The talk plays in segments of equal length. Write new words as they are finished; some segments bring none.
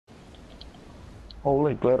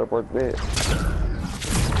Holy, glad I broke that.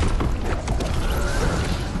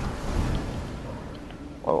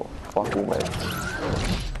 Oh, fuck all, man.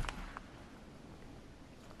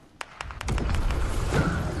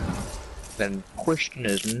 Then question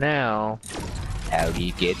is now, how do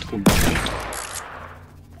you get ultimate?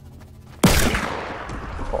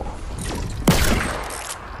 Oh,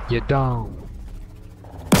 You're down.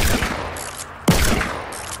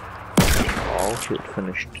 Oh shit,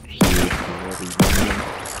 finished here.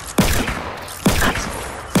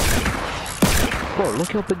 Bro,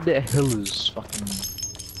 look how big that hill is. Fucking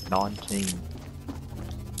 19.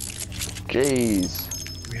 jeez.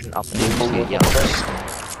 Imagine up and down here, yeah.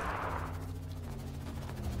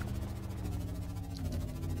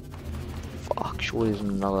 Fuck, sure there's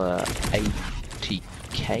another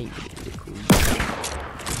 80k.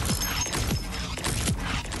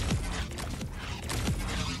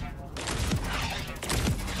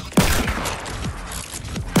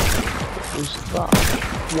 What was that?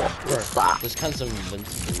 What was that? This cunt's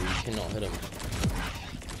invincible, you cannot hit him.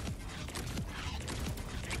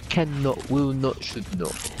 Cannot, will not, should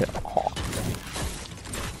not hit hard.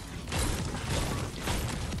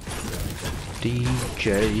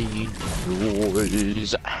 DJ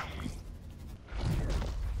noise.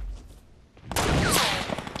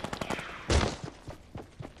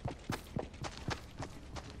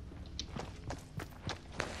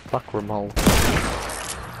 Fuck Ramon.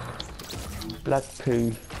 Black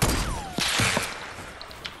poo.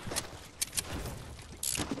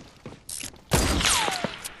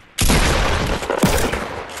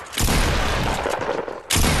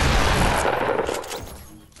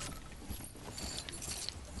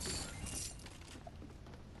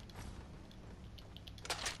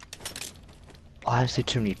 I see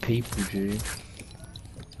too many people, dude.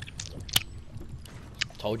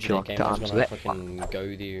 Told Would you you that like game to was answer gonna that? fucking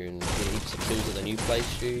go there and get heaps of kills at the new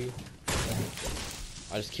place, dude.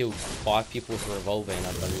 I just killed 5 people with a revolver and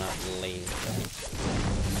I've done that lean.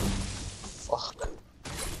 Fuck.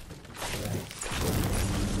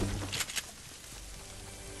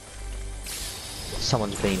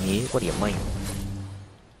 Someone's been here. What do you mean?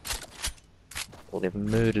 Well, they've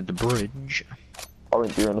murdered the bridge. I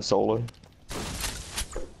went there in a solo.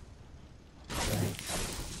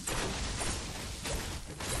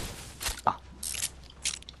 Ah.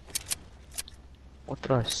 What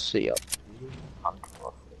did I see up?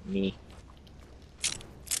 Me.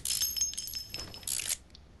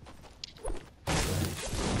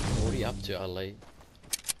 What are you up to, Ali?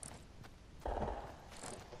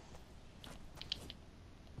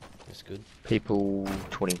 That's good. People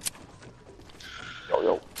 20. Yo,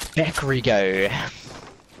 yo. Back we go.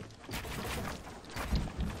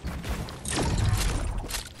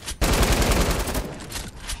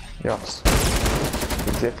 Yes.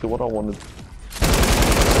 Exactly what I wanted. I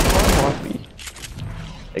might be.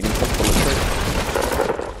 They can pop the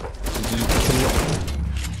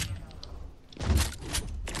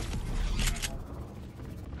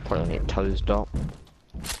Probably need toes dot.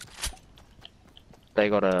 They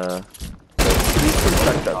got a.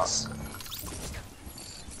 Shotguns.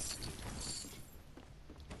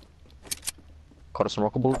 Got us some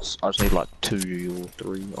rocket bullets. I just need like 2 or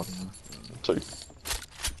 3. I don't know. 2.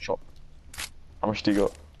 Shot How much do you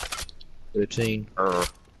got? 13.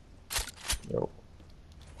 Yo.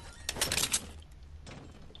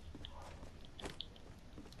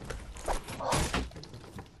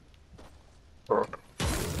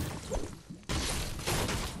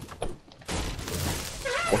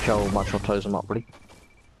 Watch how much I'll toes them up, buddy.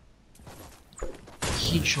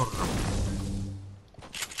 Headshot them.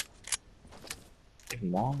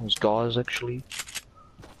 Even those guys actually.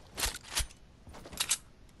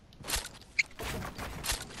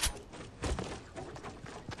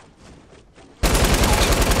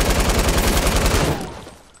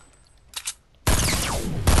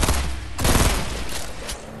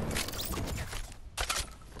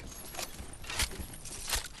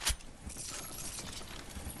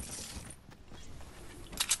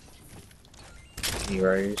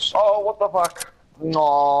 Heroes. Oh, what the fuck?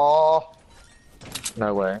 No.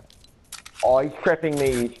 No way. Oh, he's trapping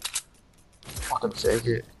me. Fucking take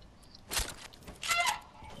it.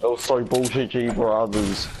 That was so bullshit, G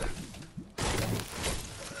brothers.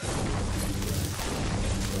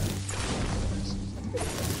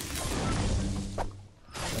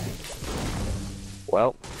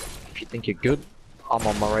 Well, if you think you're good, I'm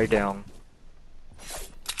on my way down.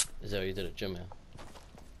 Is that what you did at gym, man?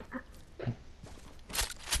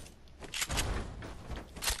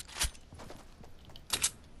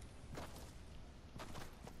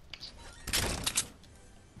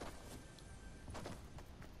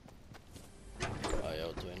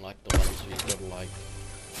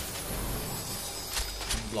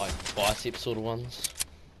 like bicep sort of ones.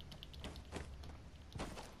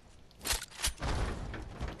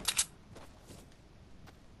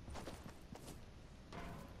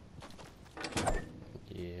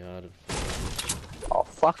 Yeah, I'd have... Oh,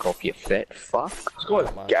 fuck off, you fat fuck. This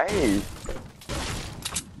guy's Mate. gay.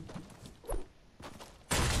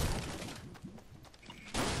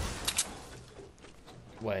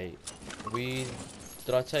 Wait,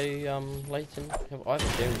 did I tell you, Leighton? I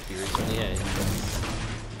haven't been with you recently, yeah.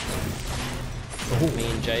 Me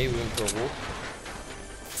and Jay, we went for a walk.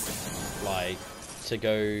 Like, to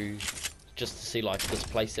go, just to see, like, this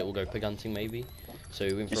place that we'll go pig hunting, maybe. So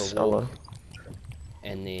we went for a walk.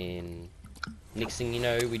 And then, next thing you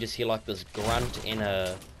know, we just hear, like, this grunt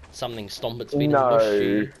and something stomp its feet in the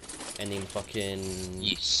bush. And then fucking...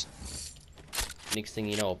 Yes. Next thing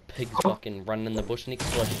you know, a pig's fucking running in the bush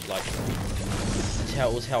next to us, like,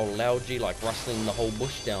 it was how loud G, like, rustling the whole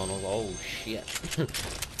bush down. I was like, oh shit.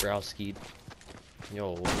 Brow skied.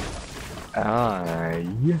 Yo. Aye.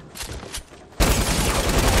 I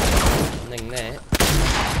think that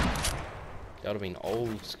would have been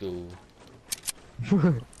old school.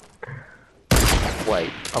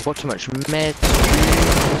 Wait, I've got too much meds.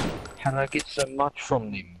 How do I get so much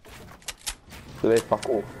from them? Do they fuck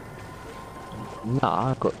off? Nah,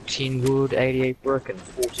 I've got 10 wood, 88 brick, and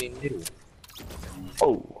 14 metal.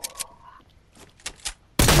 Oh.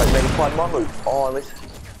 I maybe find my loot. Oh, this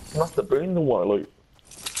must have been the one loot.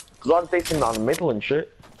 Cause I'm decent on metal and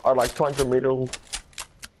shit. I had like 200 metal.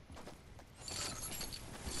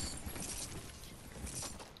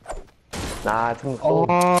 Nah, it's gonna fall.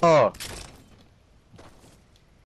 Oh!